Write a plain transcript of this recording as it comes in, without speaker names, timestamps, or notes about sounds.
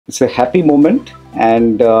It's a happy moment,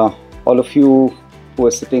 and all of you who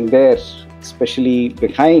are sitting there, especially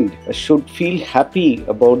behind, should feel happy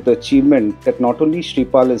about the achievement that not only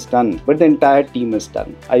Sripal has done, but the entire team has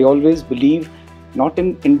done. I always believe not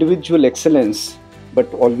in individual excellence,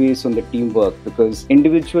 but always on the teamwork, because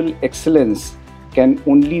individual excellence can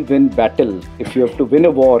only win battle. If you have to win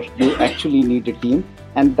a war, you actually need a team,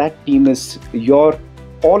 and that team is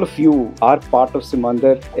all of you are part of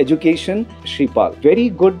Simandhar Education. Sripal, very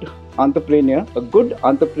good entrepreneur, a good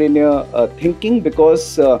entrepreneur thinking,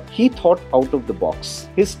 because he thought out of the box.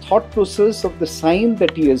 His thought process of the sign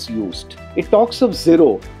that he has used, it talks of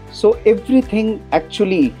zero. So everything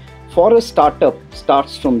actually for a startup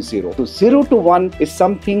starts from zero. So 0 to 1 is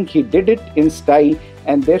something he did it in style,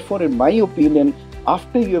 and therefore in my opinion,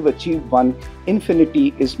 after you have achieved one,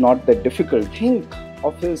 infinity is not that difficult. Think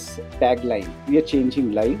of his tagline, we are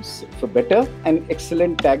changing lives for better, an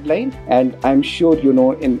excellent tagline. And I'm sure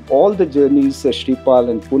in all the journeys, Sripal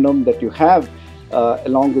and Poonam, that you have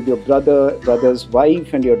along with your brother's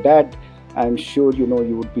wife and your dad, I'm sure you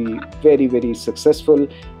would be very, very successful.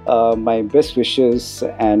 My best wishes,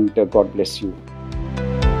 and God bless you.